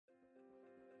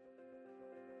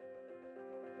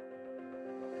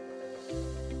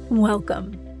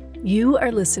Welcome. You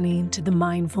are listening to the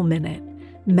Mindful Minute,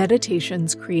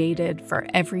 meditations created for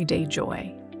everyday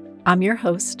joy. I'm your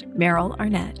host, Meryl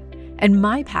Arnett, and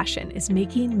my passion is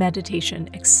making meditation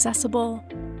accessible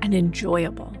and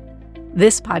enjoyable.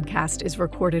 This podcast is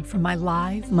recorded from my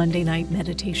live Monday night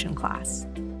meditation class,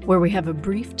 where we have a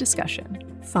brief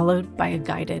discussion followed by a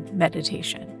guided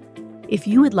meditation. If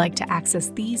you would like to access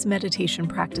these meditation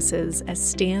practices as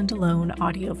standalone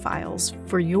audio files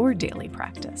for your daily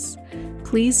practice,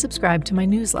 please subscribe to my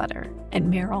newsletter at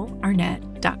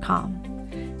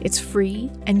merylarnett.com. It's free,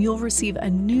 and you'll receive a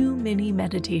new mini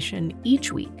meditation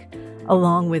each week,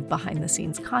 along with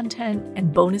behind-the-scenes content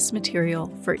and bonus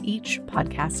material for each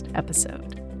podcast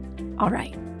episode. All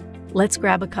right, let's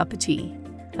grab a cup of tea,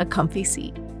 a comfy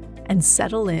seat, and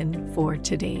settle in for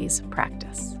today's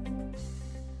practice.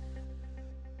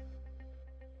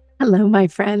 Hello, my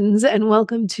friends, and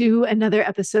welcome to another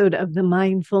episode of the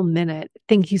Mindful Minute.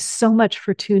 Thank you so much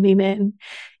for tuning in.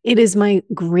 It is my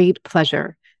great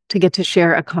pleasure to get to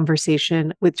share a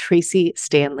conversation with Tracee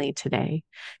Stanley today.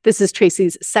 This is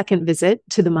Tracee's second visit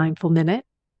to the Mindful Minute.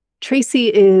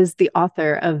 Tracee is the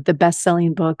author of the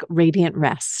best-selling book, Radiant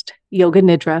Rest, Yoga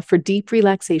Nidra for Deep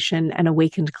Relaxation and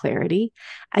Awakened Clarity,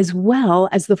 as well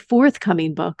as the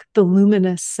forthcoming book, The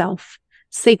Luminous Self,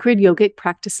 Sacred Yogic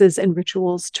Practices and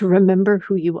Rituals to Remember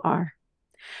Who You Are.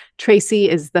 Tracee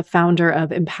is the founder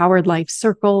of Empowered Life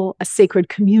Circle, a sacred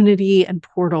community and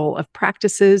portal of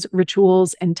practices,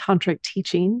 rituals, and tantric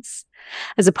teachings.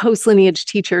 As a post-lineage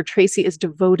teacher, Tracee is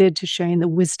devoted to sharing the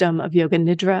wisdom of Yoga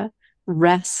Nidra,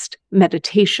 rest,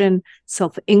 meditation,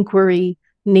 self-inquiry,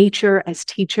 nature as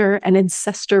teacher, and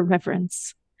ancestor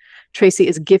reverence. Tracee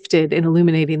is gifted in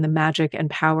illuminating the magic and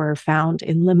power found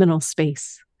in liminal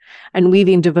space and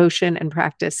weaving devotion and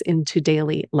practice into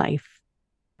daily life.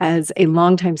 As a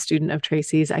longtime student of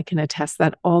Tracee's, I can attest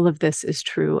that all of this is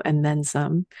true and then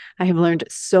some. I have learned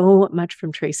so much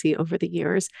from Tracee over the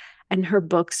years, and her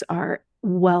books are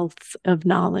wealth of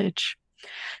knowledge.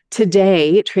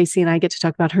 Today, Tracee and I get to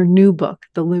talk about her new book,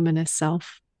 The Luminous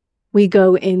Self. We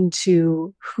go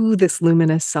into who this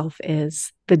luminous self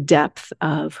is, the depth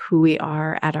of who we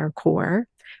are at our core.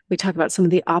 We talk about some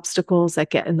of the obstacles that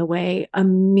get in the way, a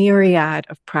myriad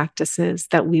of practices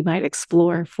that we might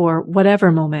explore for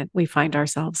whatever moment we find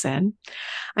ourselves in.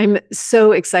 I'm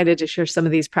so excited to share some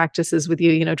of these practices with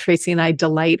you. You know, Tracee and I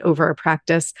delight over a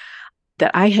practice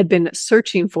that I had been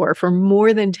searching for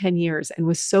more than 10 years and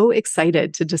was so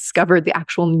excited to discover the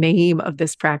actual name of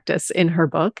this practice in her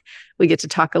book. We get to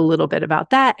talk a little bit about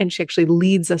that, and she actually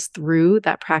leads us through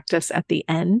that practice at the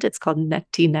end. It's called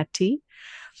Neti Neti.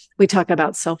 We talk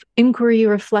about self-inquiry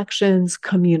reflections,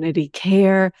 community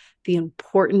care, the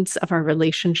importance of our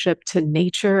relationship to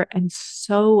nature, and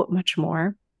so much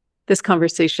more. This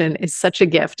conversation is such a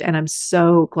gift, and I'm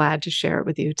so glad to share it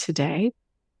with you today.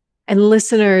 And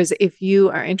listeners, if you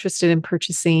are interested in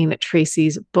purchasing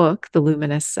Tracee's book, The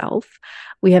Luminous Self,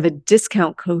 we have a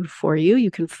discount code for you. You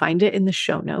can find it in the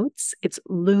show notes. It's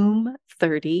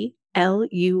LUM30.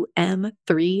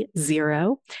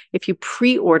 LUM30 if you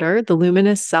pre-order The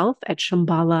Luminous Self at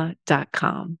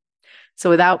shambhala.com. So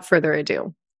without further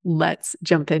ado, let's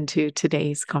jump into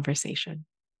today's conversation.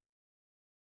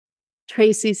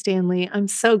 Tracee Stanley, I'm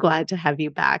so glad to have you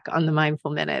back on the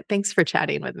Mindful Minute. Thanks for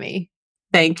chatting with me.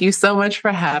 Thank you so much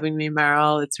for having me,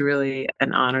 Meryl. It's really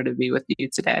an honor to be with you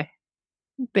today.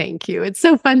 Thank you. It's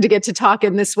so fun to get to talk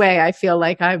in this way. I feel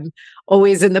like I'm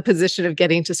always in the position of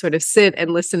getting to sort of sit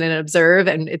and listen and observe,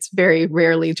 and it's very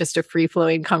rarely just a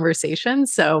free-flowing conversation.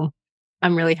 So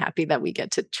I'm really happy that we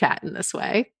get to chat in this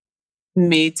way.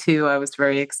 Me too. I was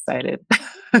very excited.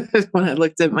 When I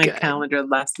looked at my calendar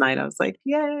last night, I was like,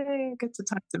 yay, I get to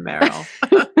talk to Meryl.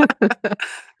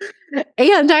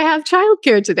 And I have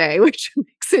childcare today, which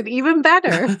makes it even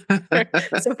better.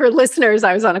 So for listeners,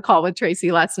 I was on a call with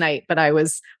Tracee last night, but I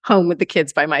was home with the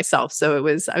kids by myself. So I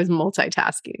was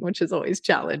multitasking, which is always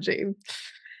challenging.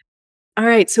 All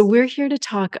right. So we're here to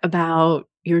talk about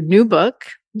your new book,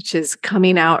 which is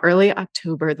coming out early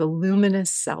October, The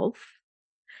Luminous Self.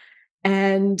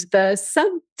 And the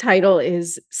subtitle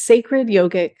is Sacred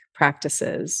Yogic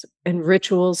Practices and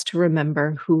Rituals to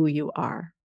Remember Who You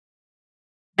Are.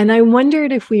 And I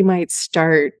wondered if we might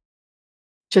start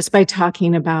just by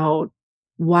talking about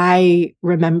why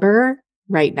remember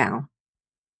right now.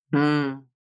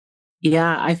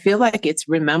 Yeah, I feel like it's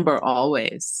remember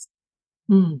always.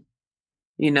 You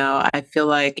know, I feel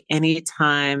like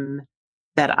anytime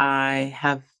that I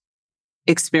have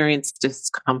experienced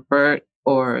discomfort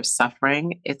or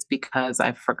suffering, it's because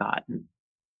I've forgotten.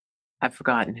 I've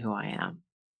forgotten who I am,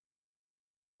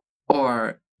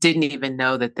 or didn't even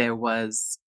know that there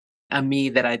was a me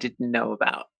that I didn't know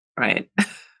about, right?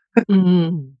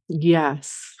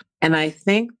 Yes. And I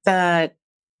think that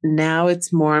now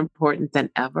it's more important than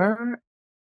ever,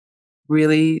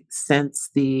 really, since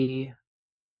the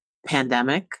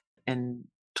pandemic in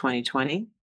 2020,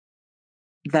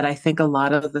 that I think a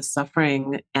lot of the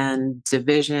suffering and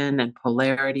division and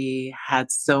polarity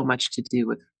had so much to do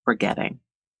with forgetting.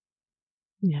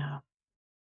 Yeah.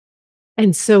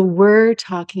 And so we're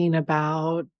talking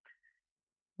about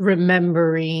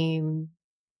remembering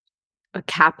a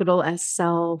capital S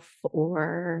self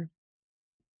or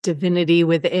divinity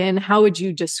within. How would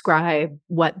you describe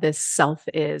what this self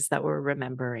is that we're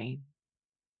remembering?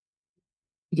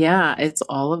 Yeah, it's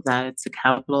all of that. It's the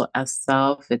capital S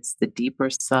self, it's the deeper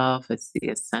self, it's the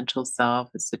essential self,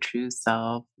 it's the true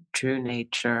self, true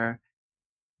nature.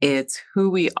 It's who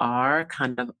we are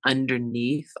kind of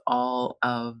underneath all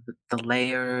of the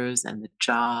layers and the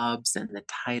jobs and the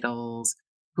titles.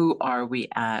 Who are we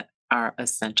at our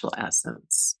essential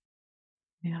essence?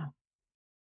 Yeah.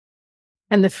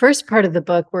 And the first part of the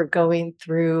book, we're going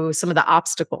through some of the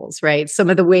obstacles, right? Some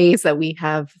of the ways that we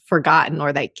have forgotten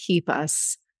or that keep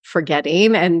us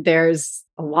forgetting. And there's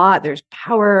a lot, there's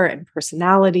power and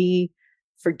personality,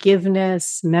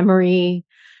 forgiveness, memory.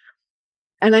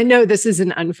 And I know this is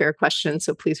an unfair question,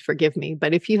 so please forgive me.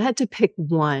 But if you had to pick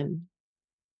one,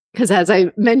 because as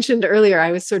I mentioned earlier,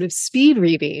 I was sort of speed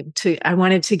reading I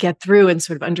wanted to get through and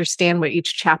sort of understand what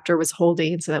each chapter was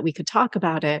holding so that we could talk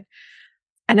about it.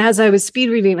 And as I was speed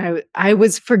reading, I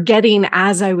was forgetting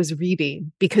as I was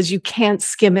reading because you can't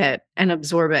skim it and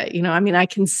absorb it. I mean, I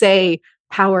can say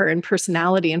power and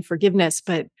personality and forgiveness,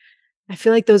 but I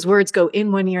feel like those words go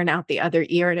in one ear and out the other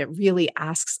ear. And it really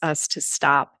asks us to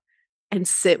stop and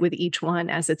sit with each one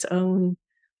as its own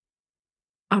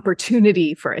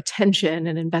opportunity for attention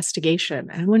and investigation.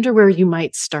 I wonder where you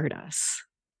might start us.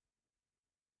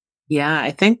 Yeah,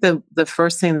 I think the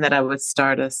first thing that I would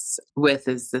start us with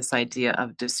is this idea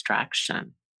of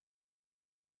distraction,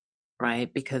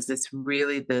 right? Because it's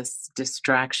really this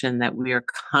distraction that we are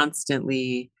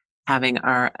constantly having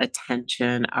our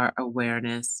attention, our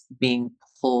awareness being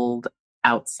pulled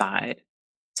outside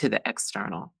to the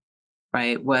external,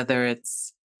 right? Whether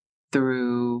it's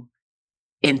through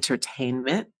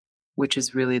entertainment, which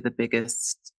is really the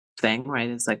biggest thing, right?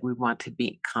 Is like we want to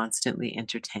be constantly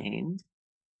entertained.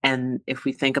 And if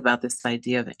we think about this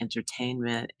idea of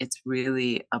entertainment, it's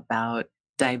really about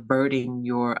diverting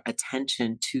your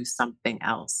attention to something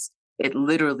else. It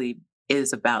literally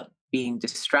is about being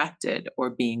distracted or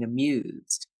being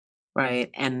amused, right?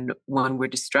 And when we're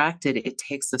distracted, it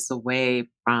takes us away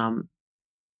from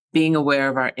being aware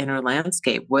of our inner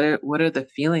landscape. What are the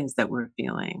feelings that we're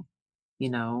feeling?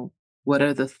 You know, what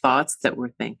are the thoughts that we're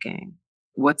thinking?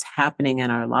 What's happening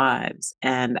in our lives?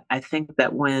 And I think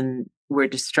that when we're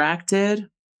distracted,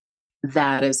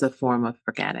 that is a form of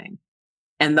forgetting.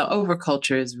 And the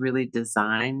overculture is really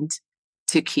designed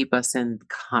to keep us in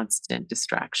constant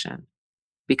distraction.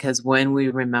 Because when we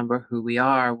remember who we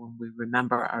are, when we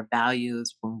remember our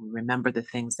values, when we remember the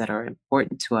things that are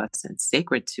important to us and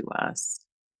sacred to us,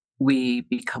 we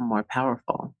become more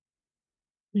powerful.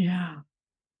 Yeah.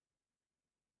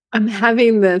 I'm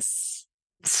having this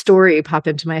story pop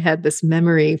into my head, this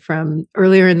memory from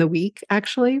earlier in the week,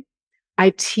 actually.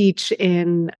 I teach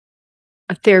in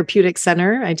a therapeutic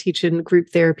center. I teach in group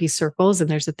therapy circles, and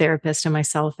there's a therapist and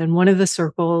myself. And one of the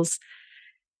circles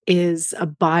is a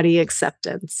body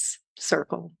acceptance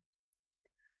circle.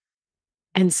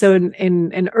 And so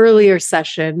in an earlier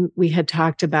session, we had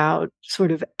talked about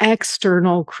sort of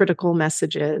external critical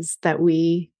messages that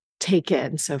we take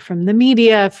in. So from the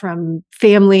media, from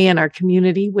family and our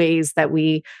community, ways that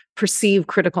we perceive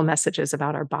critical messages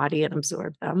about our body and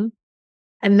absorb them.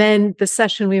 And then the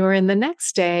session we were in the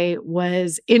next day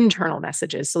was internal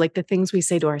messages. So, like the things we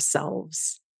say to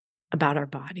ourselves about our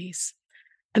bodies.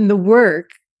 And the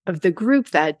work of the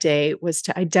group that day was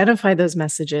to identify those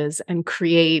messages and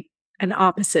create an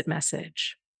opposite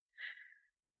message.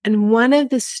 And one of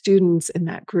the students in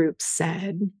that group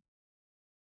said,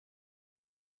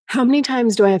 how many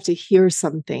times do I have to hear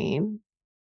something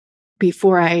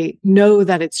before I know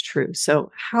that it's true?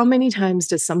 So, how many times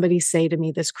does somebody say to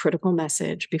me this critical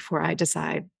message before I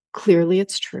decide clearly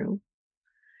it's true?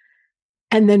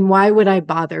 And then why would I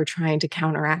bother trying to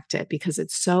counteract it? Because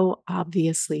it's so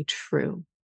obviously true.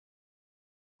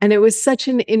 And it was such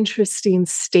an interesting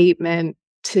statement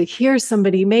to hear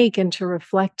somebody make and to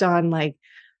reflect on, like,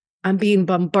 I'm being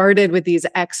bombarded with these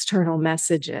external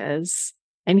messages.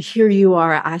 And here you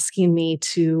are asking me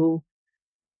to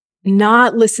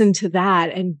not listen to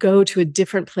that and go to a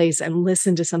different place and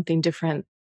listen to something different,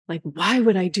 like, why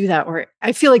would I do that? Or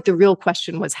I feel like the real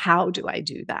question was, how do I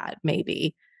do that?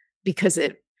 Maybe because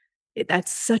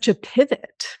that's such a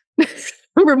pivot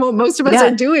from what most of us are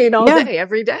Yeah. doing all Yeah. day,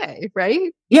 every day,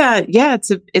 right? Yeah. Yeah.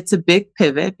 It's a big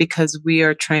pivot because we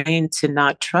are trained to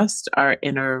not trust our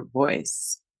inner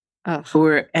voice Ugh.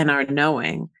 or and our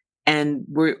knowing. And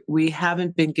we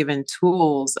haven't been given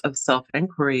tools of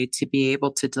self-inquiry to be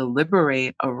able to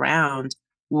deliberate around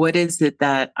what is it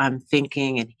that I'm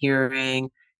thinking and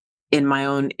hearing in my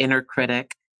own inner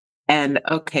critic. And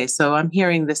okay, so I'm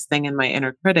hearing this thing in my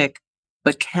inner critic,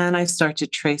 but can I start to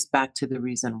trace back to the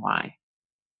reason why?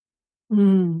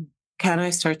 Mm. Can I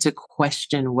start to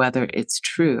question whether it's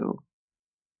true?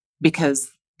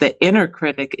 Because the inner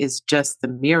critic is just the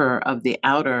mirror of the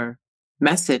outer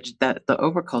message that the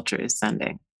overculture is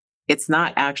sending. It's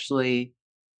not actually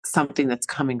something that's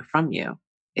coming from you.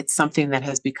 It's something that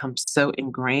has become so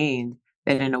ingrained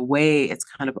that in a way it's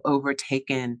kind of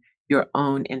overtaken your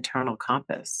own internal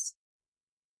compass.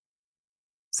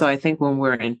 So I think when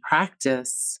we're in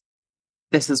practice,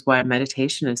 this is why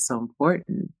meditation is so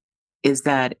important, is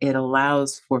that it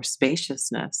allows for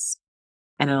spaciousness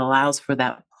and it allows for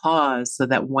that pause so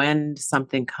that when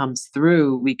something comes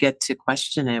through, we get to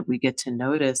question it. We get to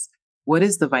notice what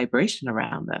is the vibration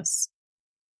around this?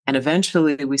 And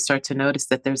eventually we start to notice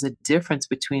that there's a difference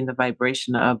between the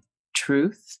vibration of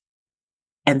truth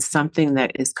and something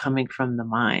that is coming from the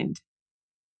mind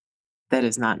that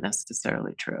is not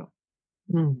necessarily true.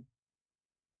 Mm.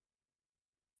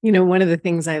 You know, one of the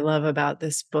things I love about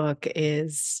this book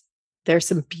is there's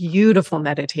some beautiful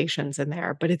meditations in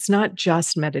there, but it's not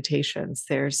just meditations.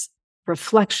 There's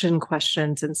reflection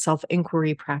questions and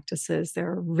self-inquiry practices.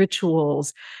 There are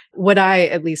rituals. What I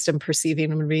at least am perceiving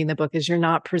when reading the book is you're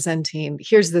not presenting,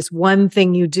 here's this one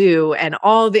thing you do and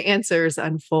all the answers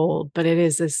unfold, but it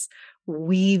is this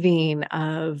weaving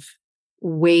of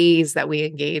ways that we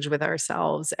engage with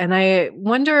ourselves. And I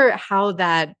wonder how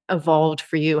that evolved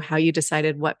for you, how you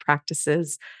decided what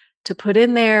practices to put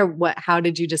in there, how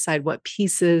did you decide what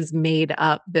pieces made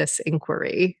up this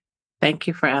inquiry? Thank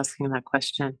you for asking that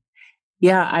question.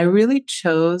 Yeah, I really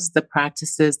chose the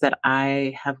practices that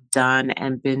I have done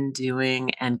and been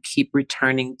doing and keep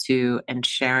returning to and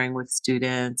sharing with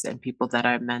students and people that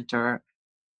I mentor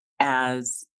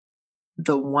as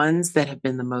the ones that have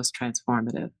been the most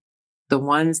transformative, the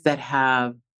ones that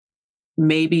have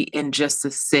maybe in just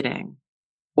a sitting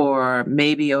or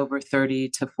maybe over 30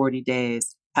 to 40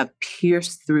 days have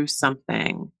pierced through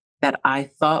something that I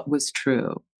thought was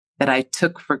true, that I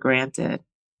took for granted,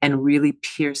 and really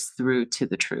pierced through to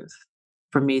the truth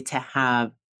for me to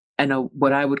have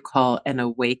what I would call an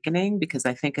awakening, because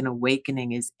I think an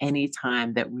awakening is any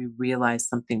time that we realize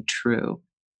something true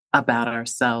about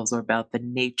ourselves or about the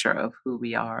nature of who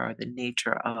we are or the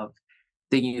nature of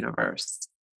the universe.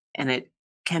 And it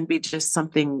can be just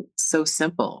something so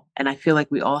simple. And I feel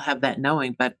like we all have that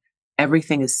knowing, but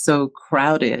everything is so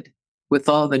crowded with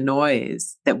all the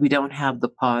noise that we don't have the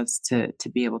pause to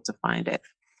be able to find it.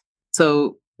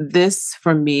 So this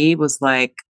for me was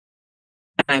like,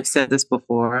 and I've said this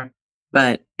before,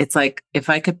 but it's like if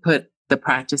I could put the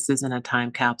practices in a time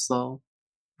capsule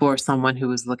for someone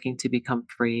who is looking to become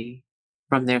free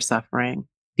from their suffering,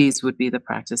 these would be the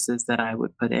practices that I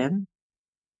would put in.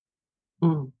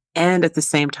 Mm. And at the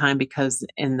same time, because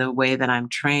in the way that I'm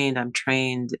trained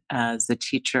as a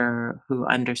teacher who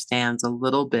understands a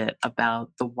little bit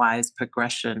about the wise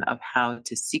progression of how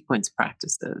to sequence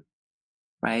practices,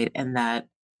 right? And that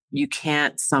you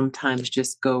can't sometimes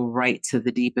just go right to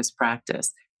the deepest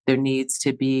practice. There needs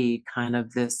to be kind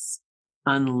of this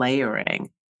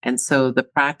unlayering. And so the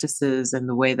practices and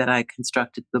the way that I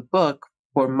constructed the book,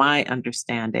 for my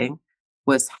understanding,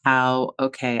 was how,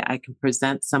 okay, I can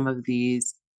present some of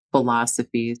these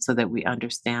philosophies so that we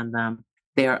understand them.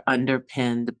 They are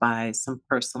underpinned by some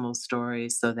personal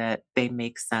stories so that they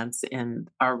make sense in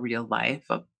our real life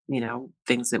of,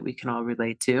 things that we can all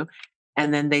relate to.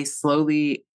 And then they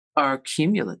slowly are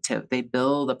cumulative. They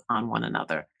build upon one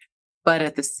another. But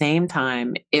at the same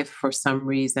time, if for some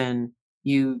reason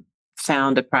you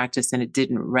found a practice and it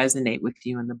didn't resonate with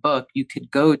you in the book, you could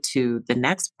go to the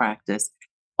next practice.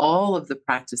 All of the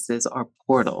practices are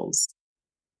portals.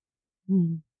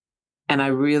 Mm. And I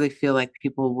really feel like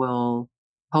people will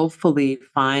hopefully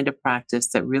find a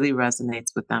practice that really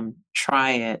resonates with them,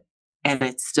 try it, and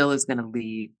it still is going to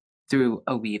lead through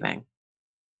a weaving.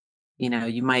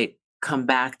 You might come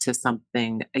back to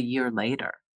something a year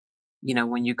later,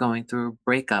 when you're going through a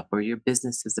breakup or your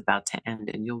business is about to end,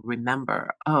 and you'll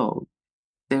remember, oh,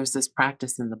 there's this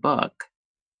practice in the book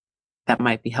that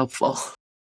might be helpful.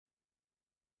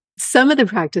 some of the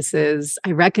practices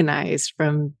I recognized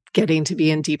from getting to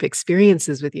be in deep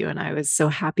experiences with you. And I was so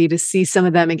happy to see some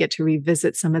of them and get to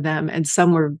revisit some of them. And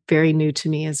some were very new to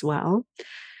me as well.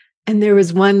 And there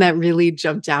was one that really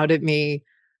jumped out at me.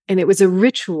 And it was a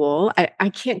ritual. I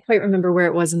can't quite remember where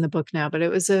it was in the book now, but it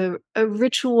was a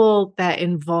ritual that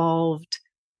involved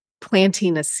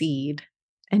planting a seed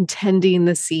and tending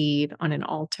the seed on an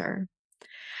altar.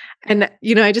 And,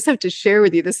 I just have to share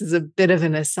with you, this is a bit of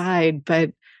an aside,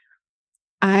 but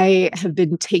I have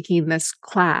been taking this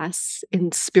class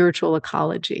in spiritual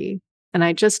ecology. And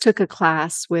I just took a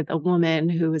class with a woman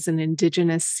who is an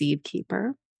indigenous seed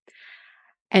keeper.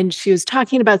 And she was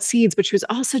talking about seeds, but she was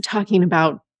also talking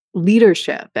about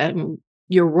leadership and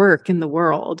your work in the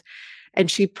world.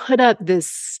 And she put up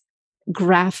this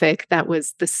graphic that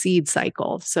was the seed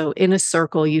cycle. So in a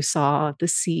circle, you saw the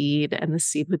seed and the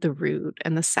seed with the root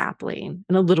and the sapling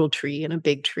and a little tree and a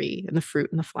big tree and the fruit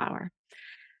and the flower.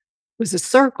 It was a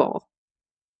circle.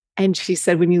 And she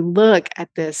said, when you look at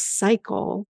this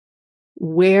cycle,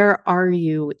 where are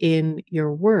you in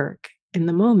your work in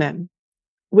the moment?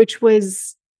 Which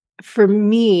was, for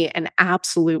me, an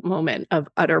absolute moment of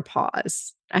utter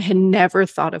pause. I had never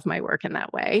thought of my work in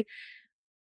that way.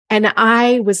 And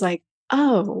I was like,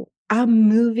 oh, I'm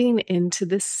moving into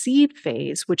the seed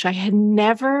phase, which I had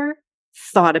never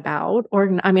thought about.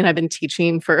 I've been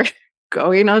teaching for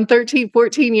going on 13,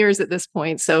 14 years at this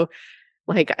point. So,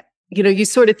 like, you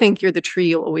sort of think you're the tree,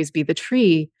 you'll always be the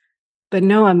tree. But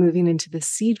no, I'm moving into the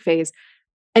seed phase.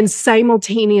 And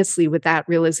simultaneously with that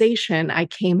realization, I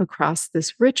came across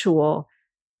this ritual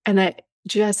and it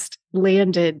just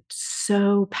landed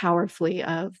so powerfully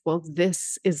of, well,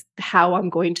 this is how I'm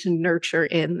going to nurture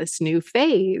in this new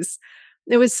phase.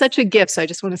 It was such a gift. So I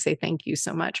just want to say thank you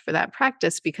so much for that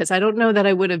practice, because I don't know that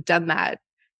I would have done that.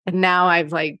 And now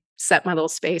I've set my little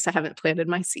space. I haven't planted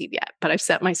my seed yet, but I've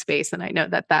set my space and I know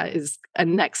that that is a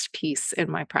next piece in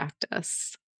my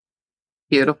practice.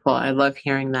 Beautiful. I love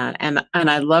hearing that. And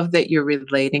I love that you're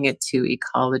relating it to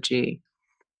ecology,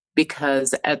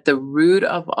 because at the root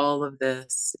of all of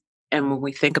this, and when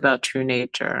we think about true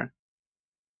nature,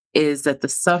 is that the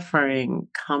suffering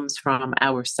comes from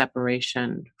our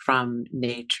separation from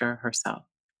nature herself.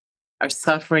 Our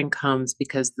suffering comes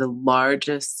because the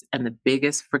largest and the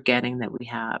biggest forgetting that we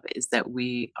have is that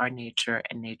we are nature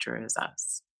and nature is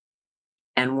us.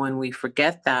 And when we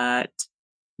forget that,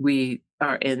 we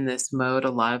are in this mode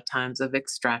a lot of times of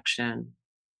extraction.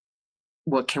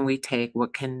 What can we take?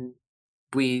 What can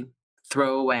we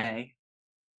throw away?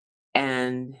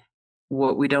 And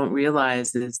what we don't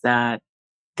realize is that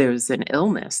there's an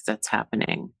illness that's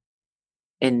happening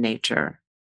in nature,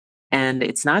 and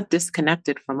it's not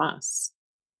disconnected from us.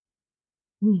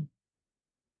 Mm.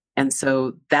 And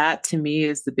so that to me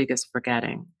is the biggest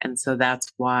forgetting. And so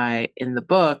that's why in the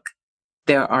book,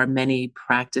 there are many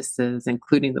practices,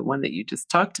 including the one that you just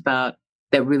talked about,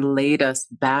 that relate us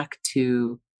back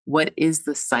to what is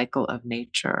the cycle of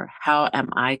nature? How am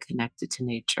I connected to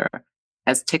nature?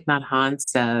 As Thich Nhat Hanh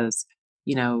says,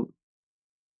 you know,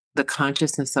 the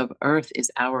consciousness of Earth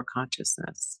is our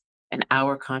consciousness, and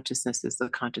our consciousness is the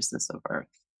consciousness of Earth.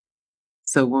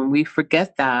 So when we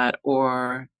forget that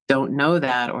or don't know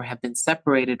that or have been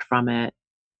separated from it,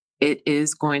 it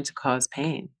is going to cause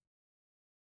pain.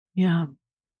 Yeah.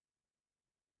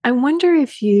 I wonder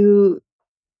if you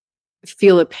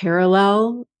feel a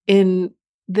parallel in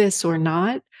this or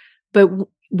not, but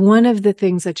one of the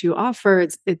things that you offer,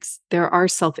 it's there are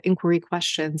self-inquiry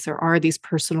questions, there are these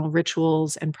personal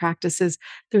rituals and practices.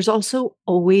 There's also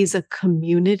always a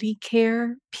community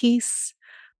care piece.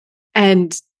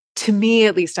 And to me,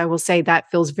 at least, I will say that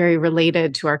feels very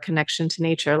related to our connection to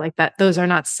nature, like that those are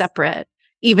not separate,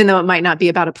 even though it might not be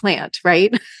about a plant,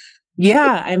 right?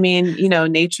 Yeah, I mean,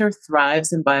 nature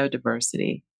thrives in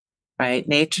biodiversity, right?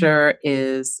 Nature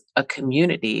is a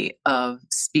community of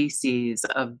species,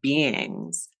 of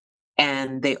beings,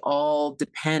 and they all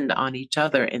depend on each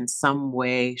other in some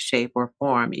way, shape, or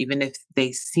form, even if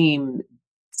they seem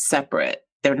separate.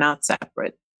 They're not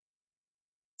separate.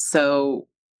 So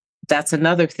that's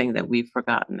another thing that we've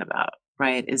forgotten about,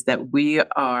 right? Is that we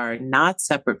are not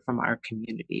separate from our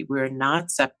community. We're not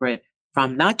separate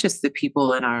from not just the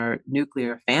people in our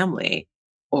nuclear family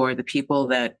or the people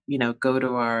that, go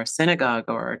to our synagogue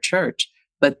or our church,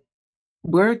 but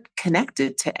we're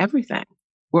connected to everything.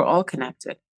 We're all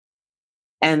connected.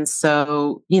 And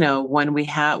so, when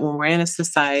we're in a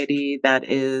society that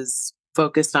is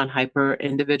focused on hyper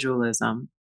individualism,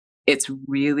 it's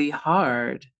really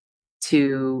hard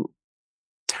to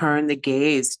turn the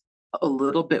gaze a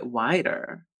little bit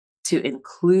wider to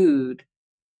include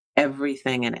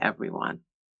everything and everyone.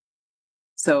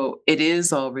 So it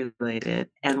is all related.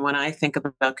 And when I think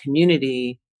about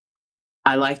community,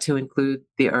 I like to include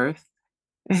the earth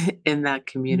in that Mm.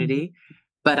 community.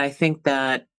 But I think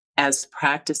that as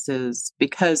practices,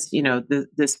 because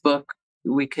this book,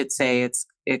 we could say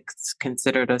it's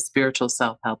considered a spiritual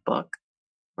self-help book,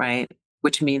 right?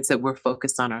 Which means that we're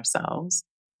focused on ourselves.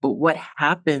 But what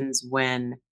happens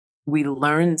when we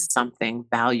learn something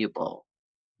valuable,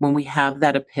 when we have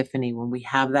that epiphany, when we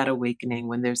have that awakening,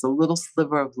 when there's a little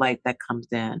sliver of light that comes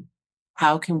in,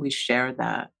 how can we share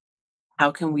that? How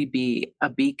can we be a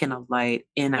beacon of light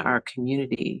in our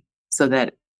community so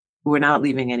that we're not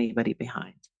leaving anybody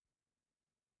behind?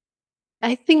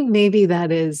 I think maybe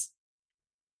that is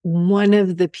one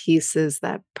of the pieces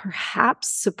that perhaps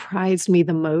surprised me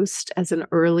the most as an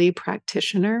early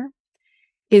practitioner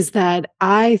is that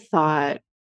I thought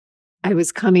I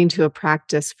was coming to a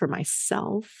practice for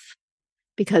myself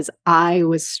because I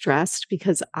was stressed,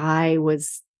 because I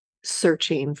was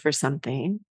searching for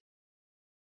something.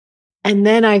 And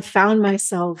then I found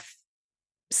myself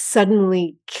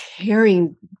suddenly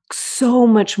caring so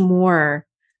much more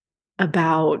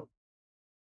about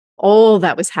all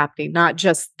that was happening, not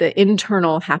just the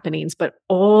internal happenings, but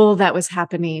all that was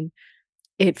happening.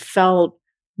 It felt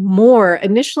more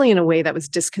initially in a way that was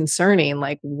disconcerting,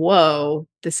 like, whoa,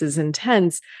 this is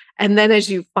intense. And then as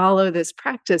you follow this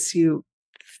practice, you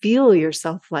feel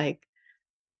yourself like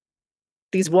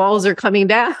these walls are coming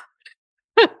down,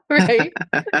 right?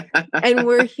 And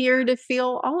we're here to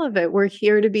feel all of it. We're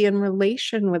here to be in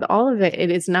relation with all of it.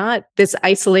 It is not this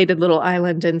isolated little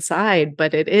island inside,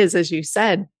 but it is, as you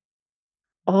said,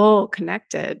 all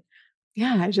connected.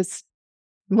 Yeah, I just,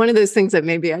 one of those things that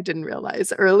maybe I didn't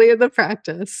realize early in the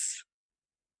practice.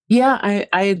 Yeah,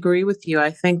 I agree with you. I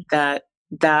think that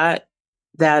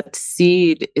that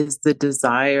seed is the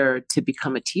desire to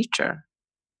become a teacher.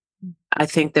 I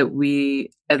think that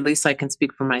we, at least I can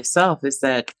speak for myself, is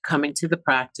that coming to the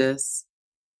practice,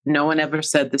 no one ever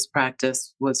said this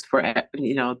practice was for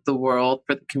the world,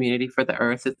 for the community, for the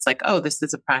earth. It's like, oh, this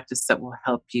is a practice that will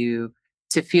help you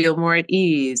to feel more at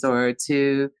ease or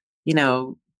to you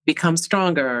know become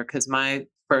stronger, because my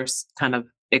first kind of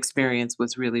experience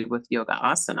was really with yoga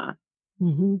asana.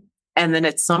 Mhm. And then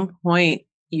at some point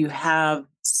you have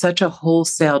such a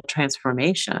wholesale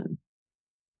transformation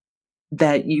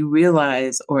that you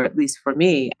realize, or at least for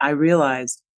me, I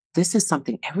realized this is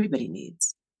something everybody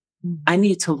needs. Mhm. I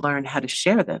need to learn how to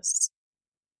share this.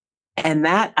 And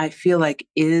that, I feel like,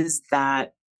 is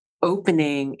that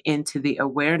opening into the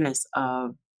awareness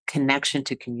of connection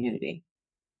to community,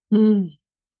 Mm.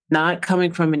 not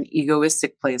coming from an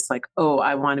egoistic place like, oh,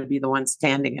 I want to be the one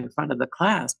standing in front of the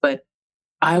class, but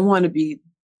I want to be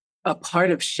a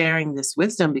part of sharing this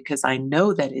wisdom because I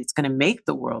know that it's going to make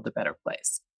the world a better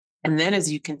place. And then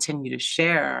as you continue to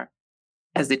share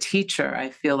as a teacher,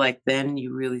 I feel like then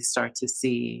you really start to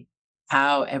see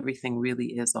how everything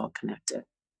really is all connected.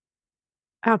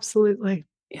 Absolutely.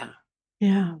 Yeah.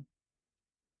 Yeah.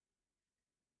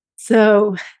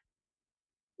 So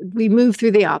we move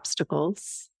through the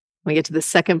obstacles. We get to the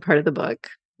second part of the book,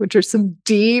 which are some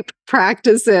deep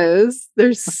practices.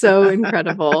 They're so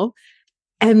incredible.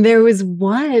 And there was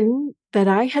one that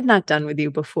I had not done with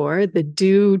you before, the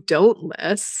do don't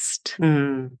list.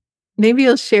 Mm. Maybe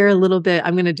you'll share a little bit.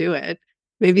 I'm going to do it.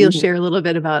 Maybe you'll Mhm. share a little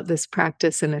bit about this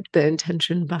practice and the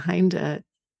intention behind it.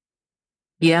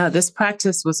 Yeah, this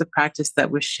practice was a practice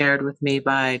that was shared with me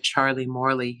by Charlie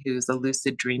Morley, who's a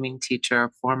lucid dreaming teacher,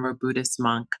 a former Buddhist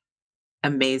monk,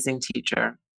 amazing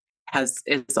teacher, has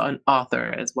is an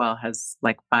author as well, has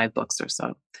like 5 books or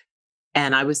so.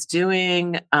 And I was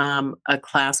doing a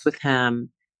class with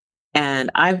him,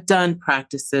 and I've done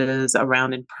practices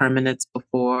around impermanence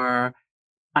before.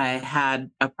 I had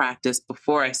a practice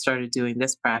before I started doing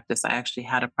this practice. I actually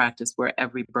had a practice where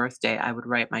every birthday I would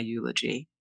write my eulogy.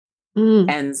 Mm.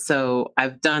 And so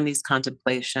I've done these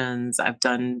contemplations, I've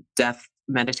done death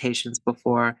meditations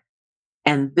before.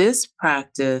 And this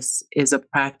practice is a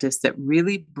practice that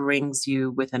really brings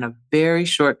you within a very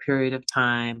short period of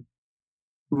time,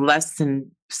 less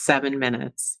than 7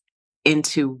 minutes,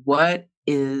 into what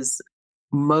is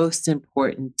most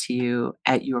important to you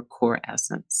at your core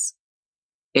essence.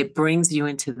 It brings you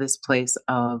into this place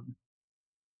of,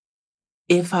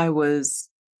 if I was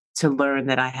to learn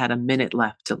that I had a minute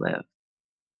left to live,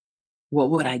 what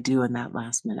would I do in that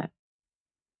last minute?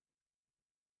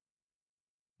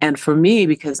 And for me,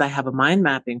 because I have a mind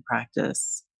mapping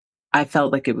practice, I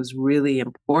felt like it was really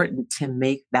important to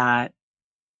make that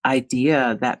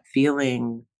idea, that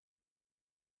feeling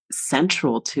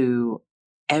central to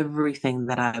everything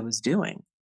that I was doing.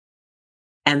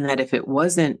 And that if it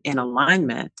wasn't in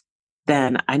alignment,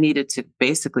 then I needed to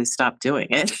basically stop doing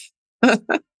it.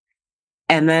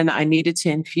 And then I needed to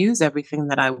infuse everything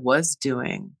that I was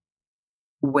doing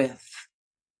with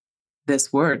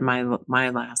this word. My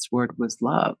last word was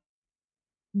love.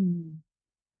 Mm.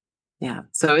 Yeah.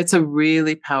 So it's a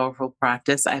really powerful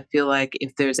practice. I feel like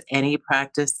if there's any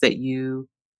practice that you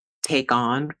take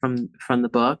on from the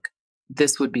book,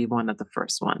 this would be one of the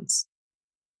first ones.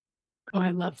 Oh,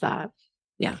 I love that.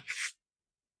 Yeah.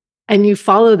 And you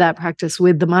follow that practice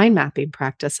with the mind mapping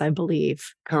practice, I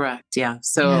believe. Correct. Yeah.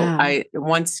 So Yeah.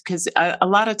 because a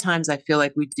lot of times I feel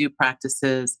like we do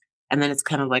practices and then it's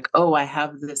kind of like, oh, I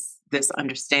have this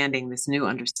understanding, this new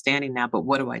understanding now, but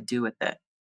what do I do with it?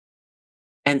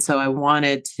 And so I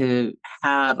wanted to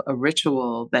have a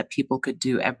ritual that people could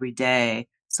do every day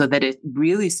so that it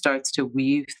really starts to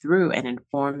weave through and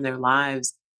inform their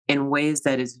lives in ways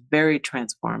that is very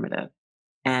transformative.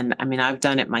 And I mean, I've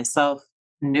done it myself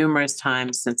numerous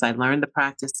times since I learned the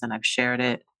practice and I've shared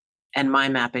it. And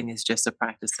mind mapping is just a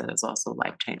practice that is also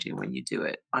life changing when you do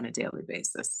it on a daily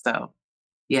basis. So,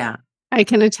 yeah. I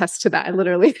can attest to that. I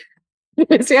literally,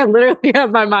 see, I literally have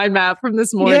my mind map from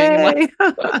this morning. Yay.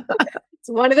 It's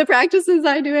one of the practices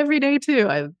I do every day too.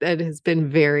 It has been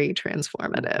very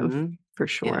transformative for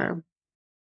sure. Yeah.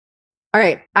 All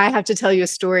right. I have to tell you a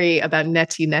story about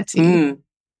neti neti.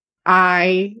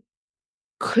 I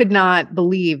could not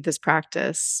believe this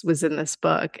practice was in this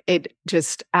book. It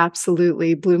just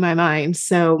absolutely blew my mind.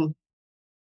 So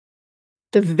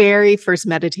the very first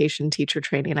meditation teacher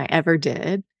training I ever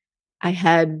did, I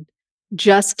had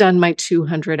just done my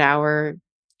 200-hour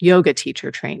yoga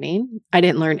teacher training. I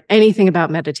didn't learn anything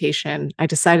about meditation. I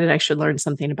decided I should learn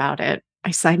something about it. I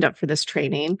signed up for this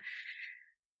training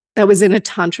that was in a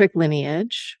tantric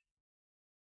lineage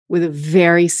with a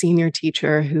very senior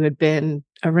teacher who had been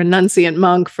a renunciant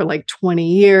monk for like 20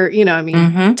 years,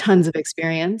 tons of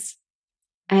experience.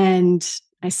 And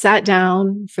I sat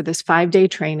down for this 5-day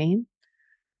training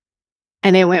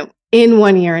and it went in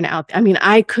 1 year and out. I mean,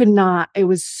 I could not, it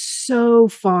was so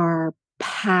far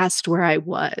past where I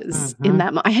was in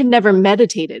that. I had never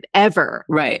meditated ever.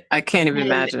 Right. I can't even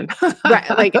imagine. Right.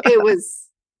 Like it was,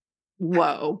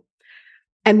 whoa.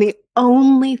 And the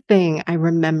only thing I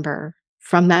remember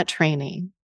from that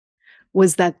training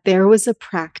was that there was a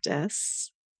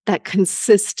practice that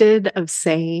consisted of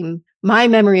saying, my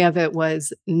memory of it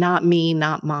was not me,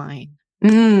 not mine.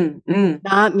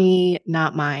 Not me,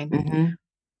 not mine.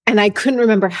 And I couldn't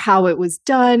remember how it was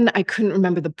done. I couldn't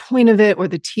remember the point of it or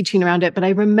the teaching around it, but I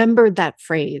remembered that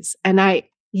phrase. And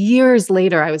years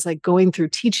later, I was like going through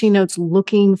teaching notes,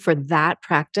 looking for that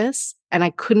practice, and I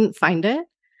couldn't find it.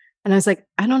 And I was like,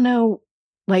 I don't know,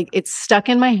 like it's stuck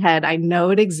in my head. I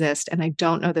know it exists and I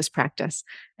don't know this practice.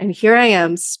 And here I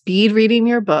am speed reading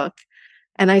your book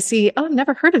and I see, oh, I've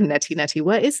never heard of neti neti.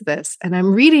 What is this? And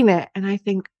I'm reading it and I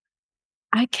think,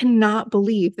 I cannot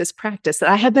believe this practice that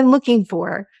I have been looking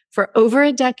for over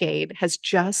a decade has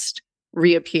just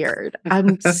reappeared.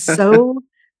 I'm so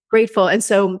grateful. And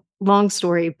so long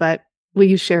story, but will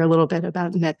you share a little bit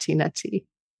about neti neti?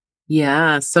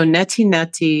 Yeah. So neti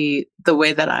neti, the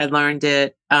way that I learned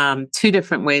it, 2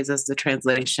 different ways as the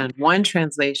translation. One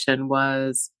translation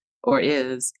was or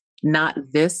is not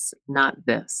this, not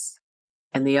this.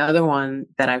 And the other one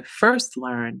that I first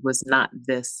learned was not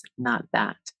this, not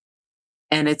that.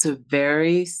 And it's a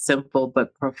very simple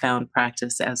but profound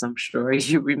practice, as I'm sure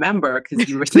you remember, because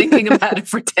you were thinking about it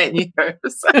for 10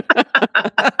 years.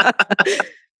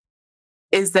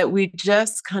 Is that we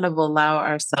just kind of allow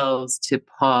ourselves to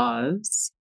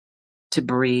pause, to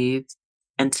breathe,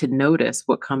 and to notice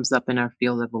what comes up in our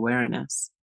field of awareness.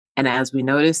 And as we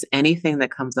notice anything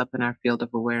that comes up in our field of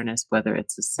awareness, whether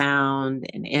it's a sound,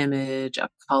 an image, a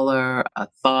color, a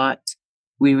thought,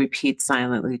 we repeat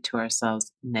silently to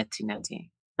ourselves, neti neti,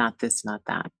 not this, not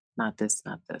that, not this,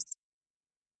 not this.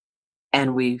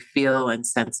 And we feel and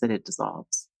sense that it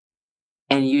dissolves.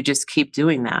 And you just keep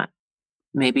doing that.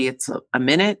 Maybe it's a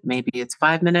minute, maybe it's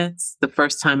 5 minutes. The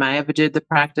first time I ever did the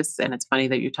practice, and it's funny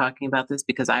that you're talking about this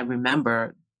because I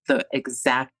remember the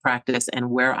exact practice and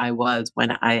where I was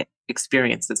when I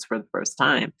experienced this for the first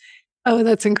time. Oh,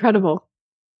 that's incredible.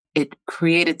 It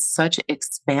created such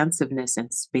expansiveness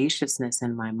and spaciousness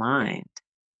in my mind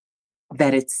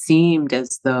that it seemed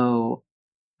as though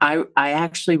I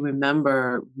actually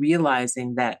remember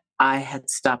realizing that I had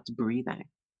stopped breathing.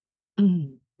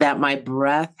 That my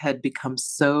breath had become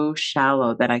so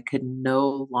shallow that I could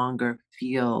no longer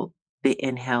feel the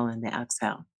inhale and the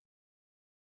exhale.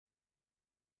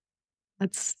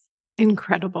 That's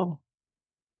incredible.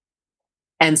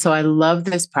 And so I love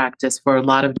this practice for a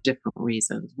lot of different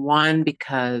reasons. One,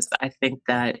 because I think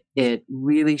that it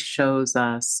really shows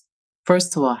us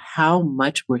first of all, how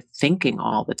much we're thinking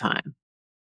all the time,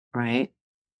 right?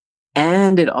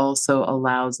 And it also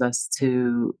allows us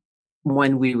to,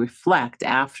 when we reflect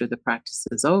after the practice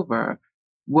is over,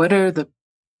 what are the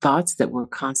thoughts that we're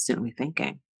constantly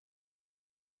thinking?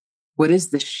 What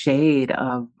is the shade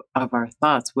of our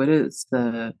thoughts? What is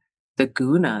the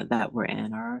guna that we're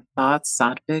in? Are our thoughts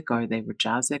sattvic? Are they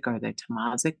rajasic? Are they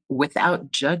tamasic? Without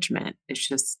judgment. It's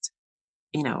just,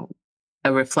 you know,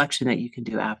 a reflection that you can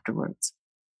do afterwards.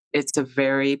 It's a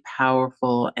very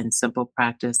powerful and simple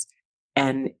practice.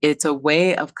 And it's a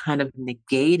way of kind of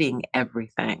negating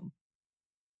everything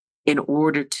in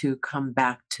order to come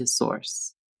back to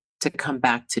source, to come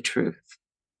back to truth.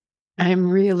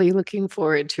 I'm really looking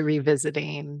forward to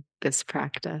revisiting this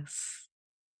practice.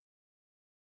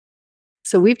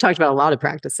 So we've talked about a lot of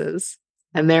practices,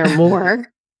 and there are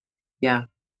more. Yeah.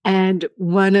 And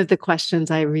one of the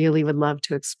questions I really would love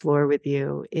to explore with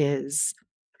you is,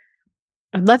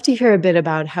 I'd love to hear a bit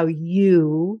about how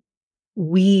you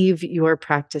weave your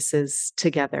practices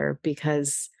together,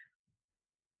 because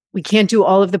we can't do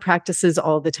all of the practices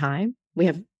all the time. We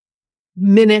have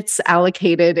minutes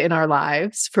allocated in our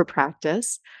lives for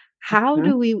practice. How Mhm.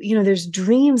 do we, there's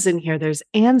dreams in here, there's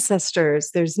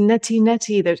ancestors, there's neti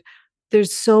neti,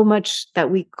 there's so much that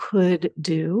we could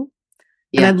do.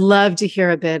 And Yeah. I'd love to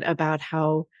hear a bit about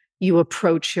how you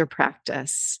approach your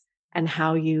practice and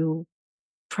how you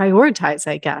prioritize,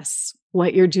 I guess,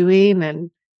 what you're doing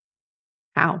and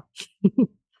how.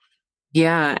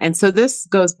 Yeah. And so this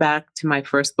goes back to my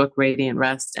first book, Radiant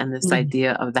Rest, and this Mm.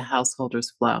 idea of the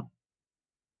householder's flow,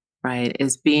 right?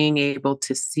 Is being able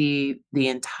to see the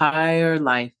entire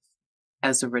life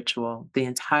as a ritual, the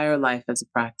entire life as a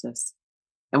practice.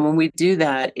 And when we do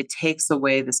that, it takes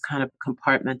away this kind of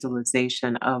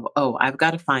compartmentalization of, oh, I've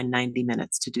got to find 90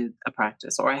 minutes to do a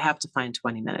practice, or I have to find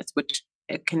 20 minutes, which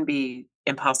it can be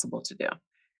impossible to do.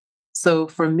 So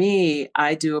for me,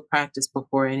 I do a practice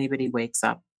before anybody wakes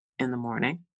up in the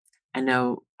morning. I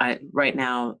know right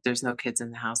now there's no kids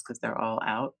in the house because they're all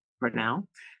out for now,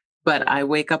 but I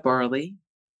wake up early.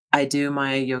 I do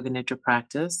my yoga nidra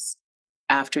practice.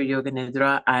 After yoga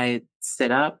nidra, I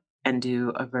sit up and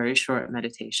do a very short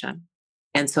meditation.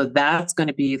 And so that's going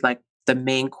to be like the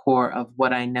main core of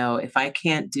what I know. If I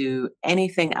can't do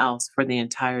anything else for the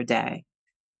entire day,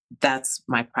 that's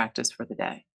my practice for the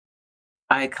day.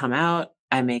 I come out,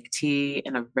 I make tea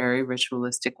in a very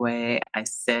ritualistic way. I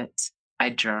sit,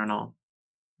 I journal,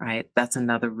 right? That's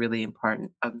another really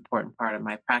important part of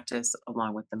my practice,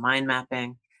 along with the mind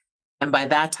mapping. And by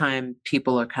that time,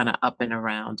 people are kind of up and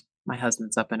around. My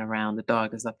husband's up and around, the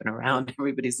dog is up and around,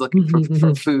 everybody's looking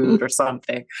for food or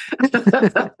something.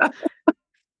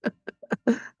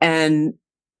 And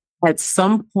at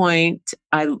some point,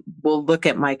 I will look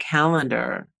at my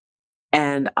calendar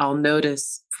and I'll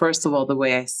notice, first of all, the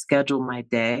way I schedule my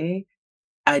day.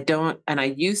 I don't, and I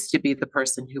used to be the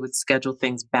person who would schedule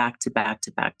things back to back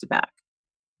to back to back.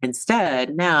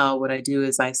 Instead, now what I do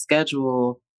is I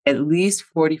schedule at least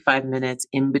 45 minutes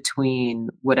in between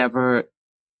whatever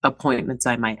appointments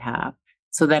I might have,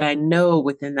 so that I know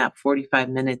within that 45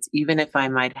 minutes, even if I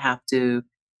might have to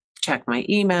check my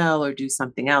email or do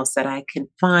something else, that I can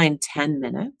find 10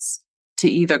 minutes to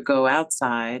either go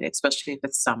outside, especially if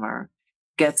it's summer,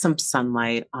 get some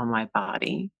sunlight on my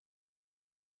body.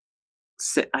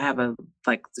 I have a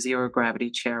like zero gravity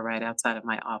chair right outside of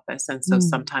my office. And so Mm.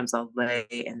 sometimes I'll lay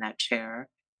in that chair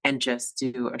and just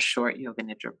do a short yoga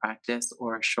nidra practice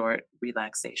or a short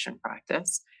relaxation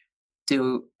practice.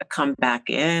 Do come back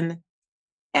in.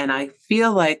 And I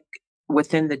feel like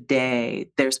within the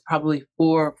day, there's probably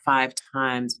 4 or 5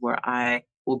 times where I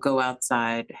will go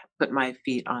outside, put my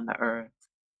feet on the earth,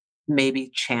 maybe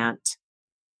chant,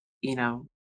 you know,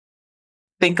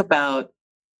 think about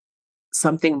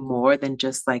something more than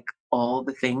just like all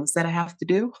the things that I have to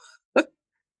do,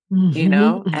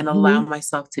 Mhm, and allow mhm.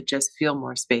 myself to just feel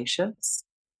more spacious.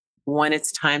 When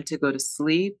it's time to go to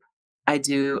sleep, I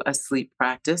do a sleep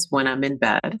practice when I'm in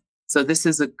bed. So this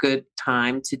is a good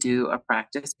time to do a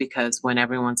practice because when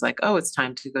everyone's like, "Oh, it's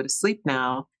time to go to sleep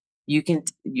now,"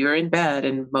 you're in bed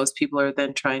and most people are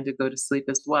then trying to go to sleep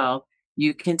as well.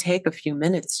 You can take a few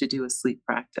minutes to do a sleep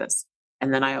practice.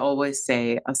 And then I always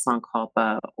say a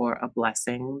sankalpa or a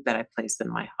blessing that I place in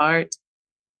my heart,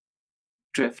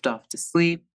 drift off to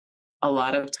sleep. A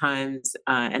lot of times,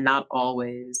 and not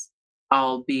always,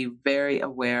 I'll be very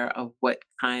aware of what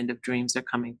kind of dreams are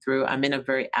coming through. I'm in a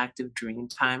very active dream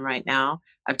time right now.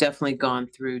 I've definitely gone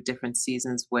through different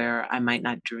seasons where I might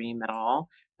not dream at all,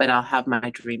 but I'll have my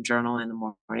dream journal in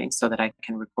the morning so that I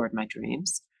can record my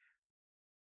dreams.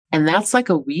 And that's like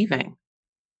a weaving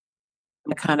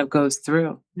that kind of goes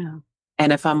through. Yeah.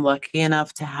 And if I'm lucky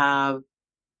enough to have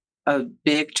a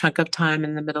big chunk of time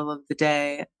in the middle of the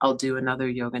day, I'll do another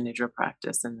yoga nidra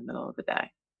practice in the middle of the day,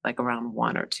 like around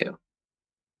 1 or 2.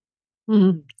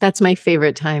 That's my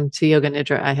favorite time to yoga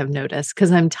nidra, I have noticed,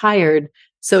 because I'm tired.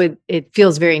 So it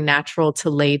feels very natural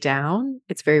to lay down.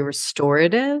 It's very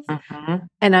restorative. Mm-hmm.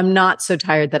 And I'm not so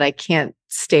tired that I can't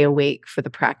stay awake for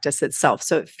the practice itself.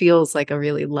 So it feels like a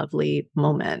really lovely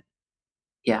moment.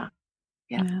 Yeah.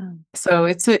 Yeah. Yeah. So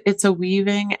it's a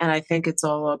weaving, and I think it's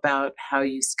all about how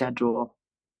you schedule,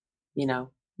 you know,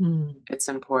 Mm. it's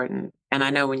important. And I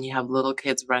know when you have little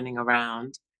kids running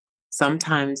around,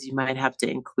 sometimes you might have to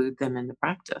include them in the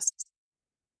practice.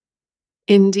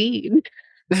 Indeed.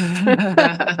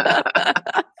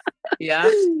 Yeah.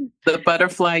 The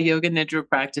butterfly yoga nidra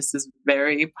practice is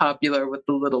very popular with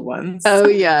the little ones. Oh,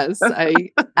 yes. I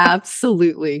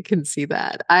absolutely can see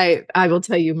that. I will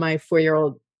tell you, my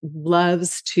 4-year-old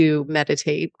loves to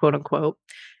meditate, quote unquote,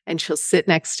 and she'll sit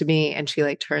next to me and she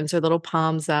like turns her little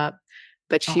palms up,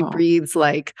 but she Oh. breathes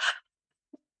like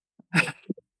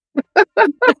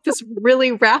this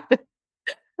really rapid.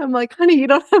 I'm like, honey, you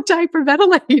don't have to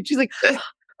hyperventilate. She's like,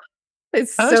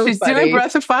 it's Oh, so she's doing funny.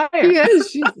 breath of fire. Yeah,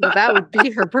 well, that would be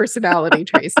her personality,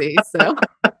 Tracee. So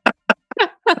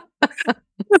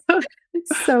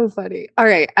it's so funny. All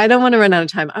right. I don't want to run out of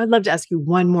time. I'd love to ask you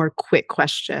one more quick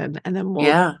question and then we'll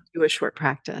Yeah. do a short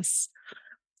practice.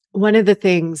 One of the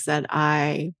things that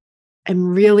I am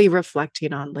really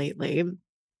reflecting on lately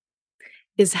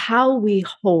is how we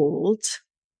hold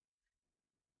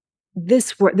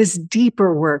this work, this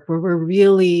deeper work where we're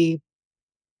really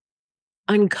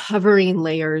uncovering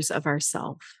layers of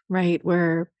ourself, right?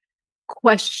 We're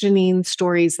questioning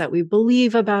stories that we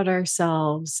believe about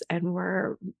ourselves and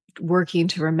we're working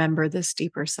to remember this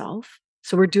deeper self.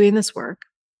 So we're doing this work.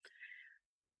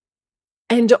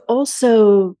 And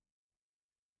also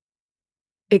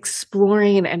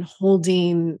exploring and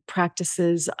holding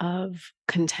practices of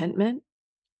contentment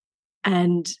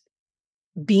and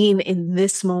being in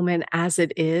this moment as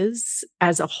it is,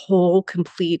 as a whole,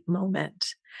 complete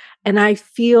moment. And I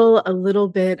feel a little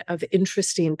bit of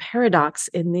interesting paradox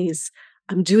in these.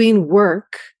 I'm doing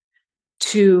work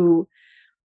to,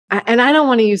 and I don't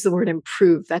want to use the word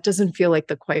improve. That doesn't feel like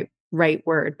the quite right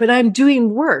word, but I'm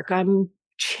doing work. I'm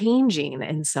changing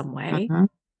in some way. Mhm.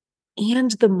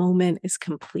 And the moment is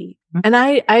complete. And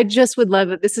I just would love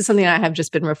it. This is something I have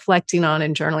just been reflecting on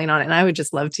and journaling on. And I would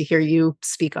just love to hear you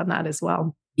speak on that as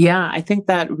well. Yeah, I think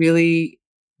that really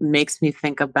makes me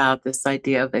think about this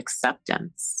idea of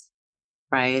acceptance,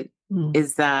 right? Mm,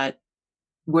 Is that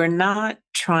we're not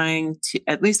trying to,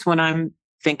 at least when I'm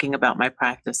thinking about my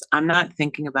practice, I'm not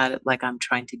thinking about it like I'm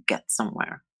trying to get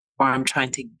somewhere or I'm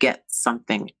trying to get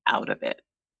something out of it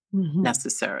mhm,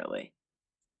 necessarily.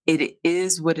 It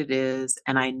is what it is.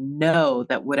 And I know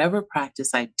that whatever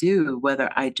practice I do,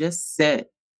 whether I just sit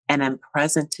and am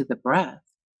present to the breath,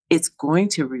 it's going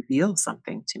to reveal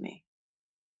something to me.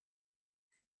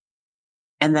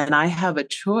 And then I have a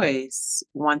choice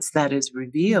once that is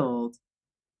revealed.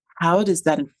 How does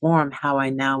that inform how I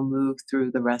now move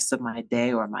through the rest of my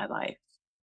day or my life?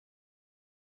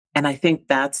 And I think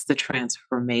that's the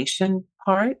transformation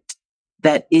part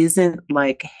that isn't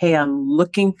like, hey, I'm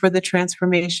looking for the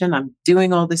transformation. I'm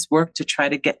doing all this work to try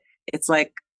to get it's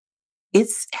like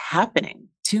it's happening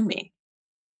to me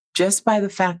just by the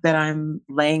fact that I'm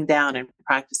laying down and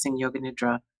practicing yoga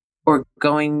nidra or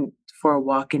going for a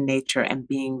walk in nature and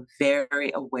being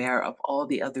very aware of all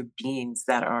the other beings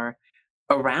that are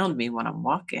around me when I'm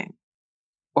walking,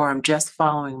 or I'm just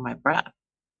following my breath.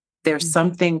 There's mm,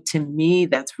 something to me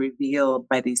that's revealed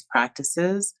by these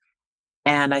practices.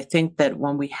 And I think that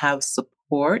when we have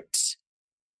support,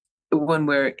 when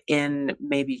we're in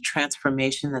maybe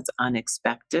transformation that's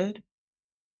unexpected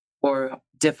or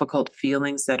difficult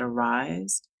feelings that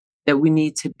arise, that we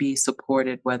need to be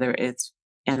supported, whether it's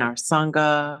in our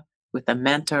Sangha, with a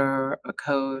mentor, a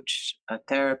coach, a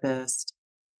therapist,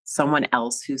 someone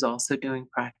else who's also doing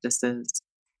practices.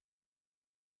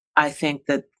 I think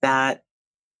that that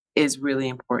is really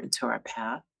important to our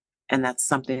path. And that's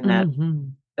something that,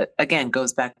 mhm. again,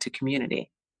 goes back to community,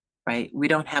 right? We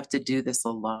don't have to do this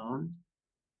alone,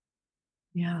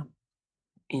 Yeah.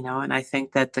 and I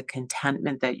think that the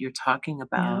contentment that you're talking Yeah.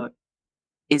 about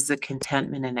is the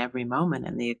contentment in every moment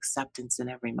and the acceptance in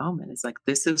every moment. It's like,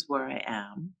 this is where I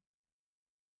am.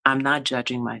 I'm not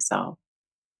judging myself.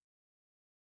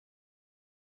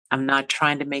 I'm not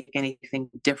trying to make anything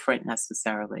different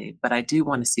necessarily, but I do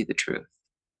want to see the truth.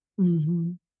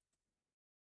 Mhm.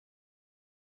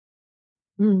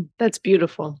 That's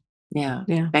beautiful. Yeah.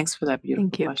 Yeah. Thanks for that Thank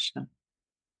beautiful you. question.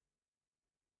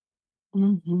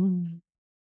 Mhm.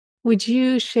 Would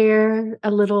you share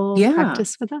a little Yeah.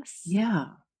 practice with us? Yeah.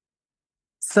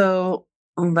 So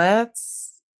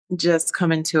let's just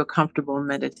come into a comfortable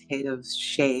meditative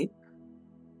shape.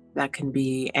 That can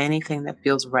be anything that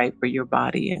feels right for your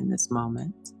body in this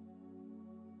moment.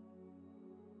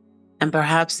 And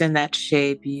perhaps in that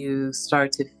shape, you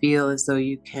start to feel as though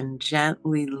you can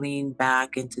gently lean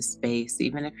back into space,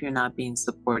 even if you're not being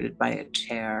supported by a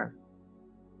chair.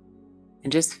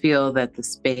 And just feel that the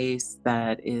space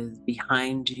that is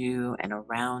behind you and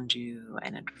around you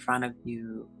and in front of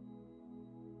you,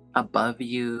 above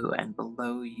you and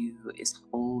below you, is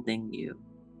holding you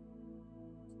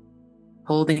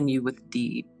with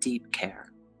deep, deep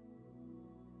care.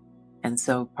 And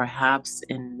so perhaps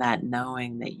in that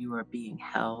knowing that you are being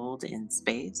held in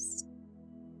space,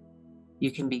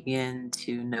 you can begin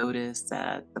to notice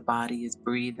that the body is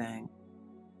breathing.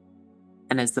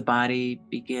 And as the body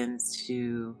begins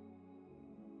to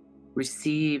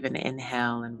receive an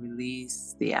inhale and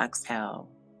release the exhale,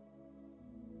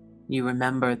 you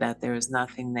remember that there is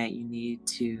nothing that you need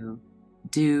to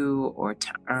do or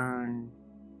to earn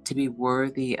to be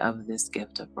worthy of this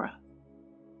gift of breath.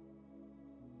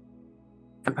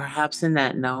 And perhaps in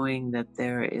that knowing that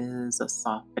there is a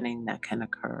softening that can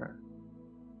occur.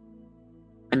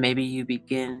 And maybe you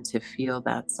begin to feel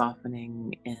that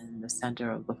softening in the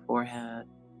center of the forehead,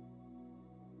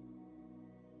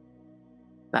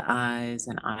 the eyes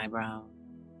and eyebrows,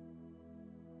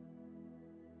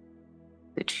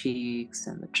 the cheeks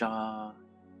and the jaw.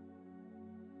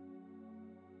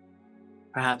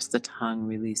 Perhaps the tongue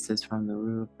releases from the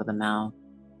roof of the mouth,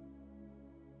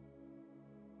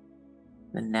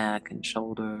 the neck and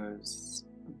shoulders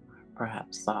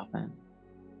perhaps soften.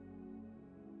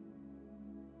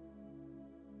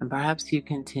 And perhaps you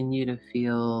continue to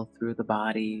feel through the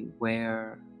body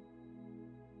where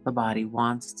the body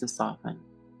wants to soften.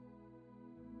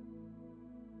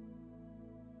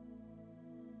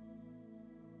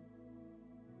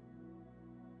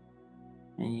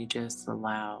 And you just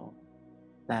allow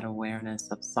that awareness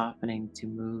of softening to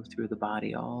move through the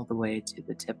body all the way to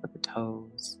the tip of the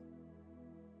toes.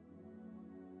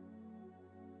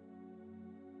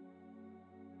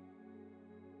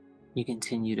 You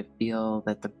continue to feel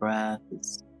that the breath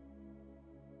is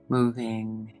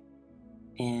moving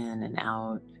in and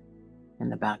out in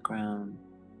the background.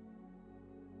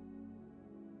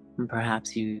 And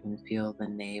perhaps you even feel the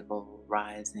navel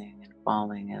rising and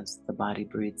falling as the body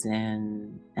breathes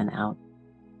in and out.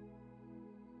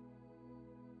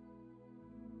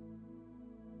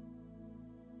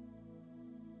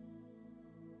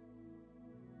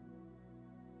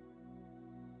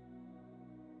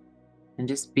 And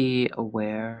just be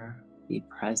aware, be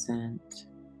present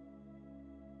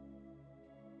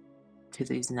to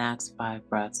these next 5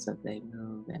 breaths as they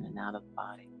move in and out of the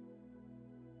body.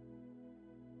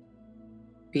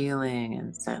 Feeling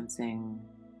and sensing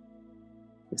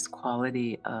this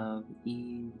quality of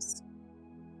ease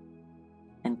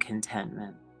and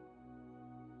contentment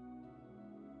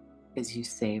as you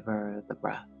savor the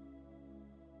breath.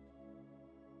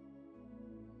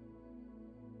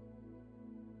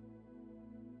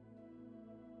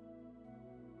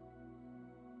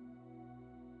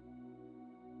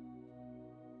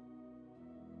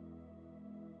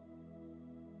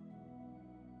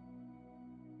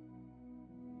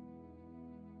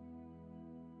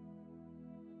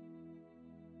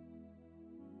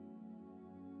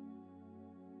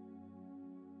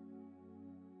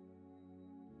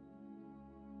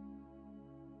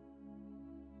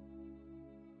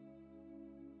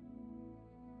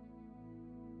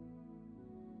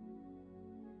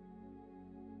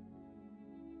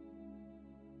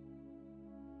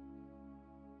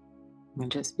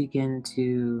 And just begin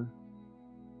to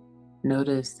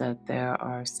notice that there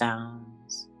are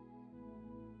sounds,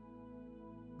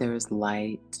 there is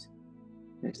light,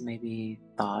 there's maybe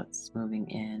thoughts moving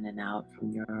in and out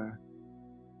from your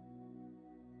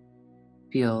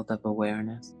field of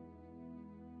awareness.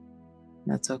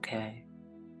 That's okay.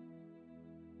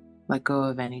 Let go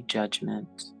of any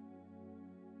judgment.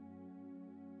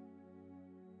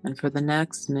 And for the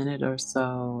next minute or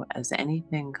so, as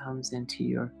anything comes into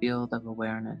your field of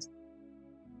awareness,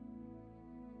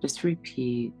 just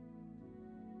repeat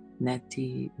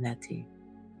neti, neti.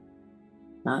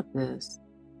 Not this,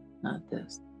 not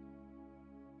this.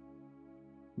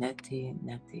 Neti,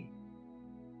 neti.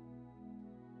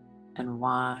 And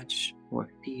watch or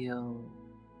feel,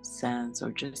 sense,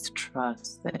 or just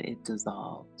trust that it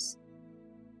dissolves.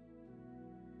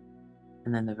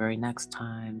 And then the very next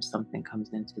time something comes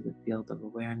into the field of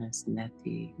awareness,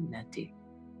 neti, neti.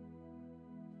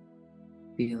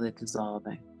 Feel it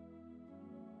dissolving.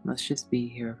 Let's just be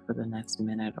here for the next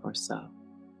minute or so.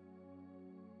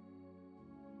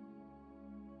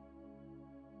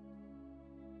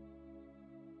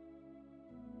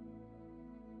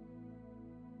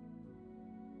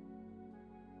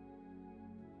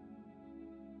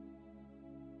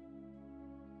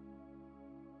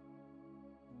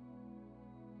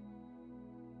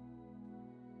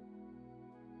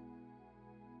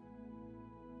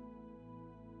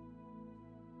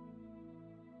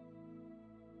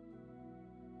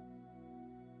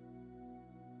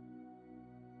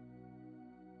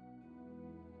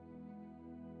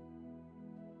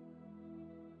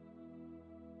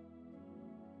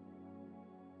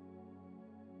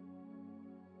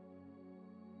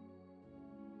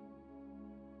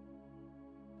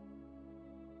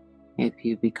 If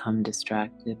you become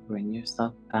distracted, bring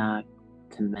yourself back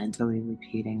to mentally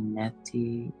repeating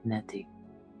neti neti.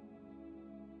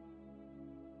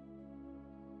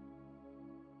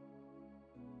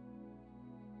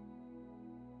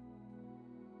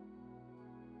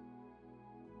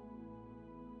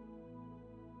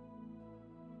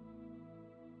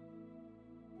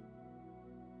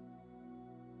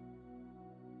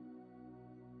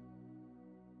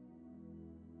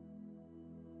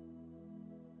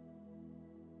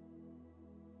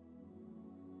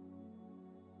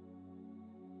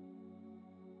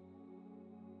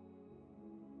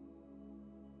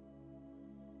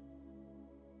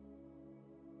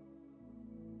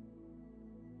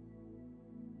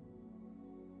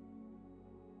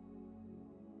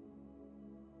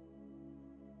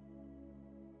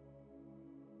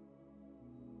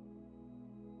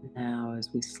 Now, as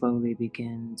we slowly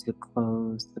begin to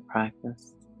close the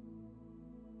practice,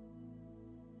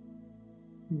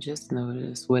 just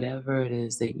notice whatever it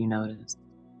is that you notice,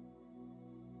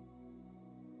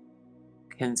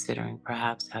 considering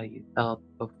perhaps how you felt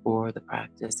before the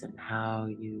practice and how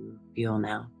you feel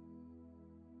now.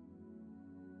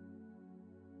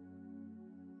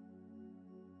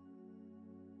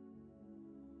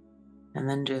 And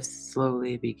then just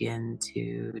slowly begin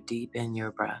to deepen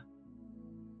your breath.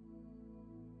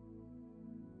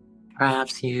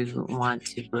 Perhaps you want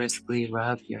to briskly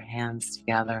rub your hands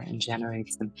together and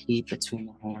generate some heat between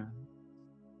the hands.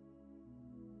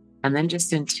 And then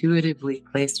just intuitively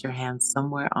place your hands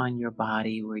somewhere on your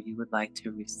body where you would like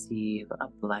to receive a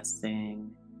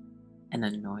blessing, an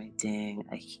anointing,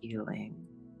 a healing.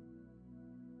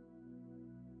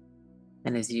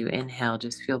 And as you inhale,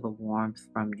 just feel the warmth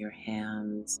from your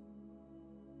hands,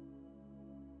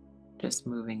 just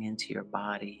moving into your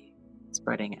body,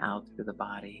 spreading out through the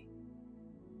body,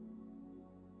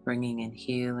 bringing in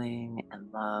healing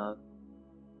and love,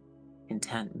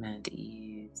 contentment,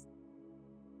 ease.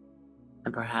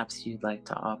 And perhaps you'd like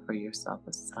to offer yourself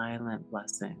a silent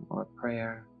blessing or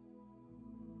prayer.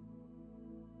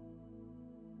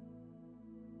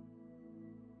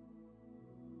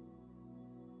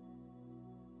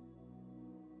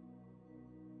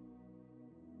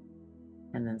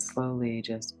 And then slowly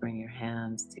just bring your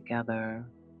hands together.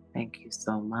 Thank you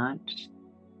so much.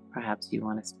 Perhaps you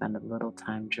want to spend a little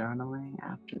time journaling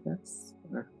after this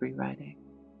or free writing.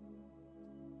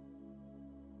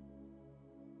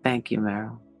 Thank you,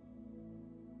 Meryl.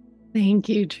 Thank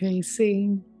you,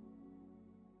 Tracee.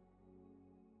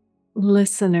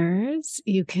 Listeners,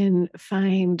 you can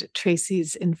find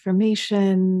Tracee's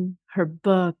information, her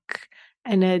book,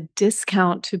 and a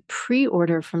discount to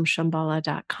pre-order from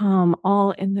Shambhala.com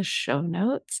all in the show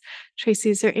notes. Tracee,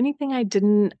 is there anything I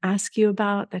didn't ask you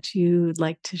about that you'd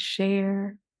like to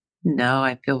share? No,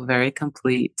 I feel very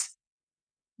complete.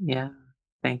 Yeah,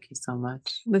 thank you so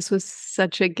much. This was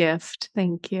such a gift.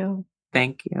 Thank you.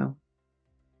 Thank you.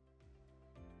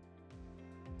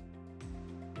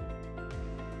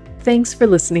 Thanks for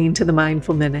listening to the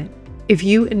Mindful Minute. If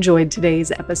you enjoyed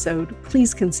today's episode,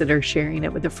 please consider sharing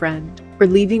it with a friend or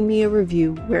leaving me a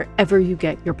review wherever you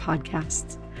get your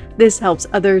podcasts. This helps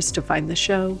others to find the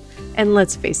show, and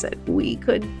let's face it, we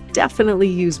could definitely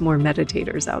use more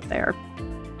meditators out there.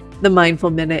 The Mindful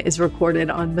Minute is recorded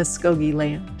on Muskogee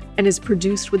land and is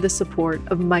produced with the support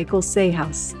of Michael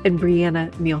Sayhouse and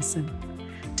Brianna Nielsen.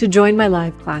 To join my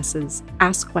live classes,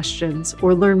 ask questions,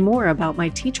 or learn more about my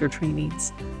teacher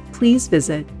trainings, please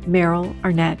visit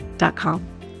merylarnett.com.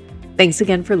 Thanks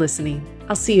again for listening.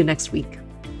 I'll see you next week.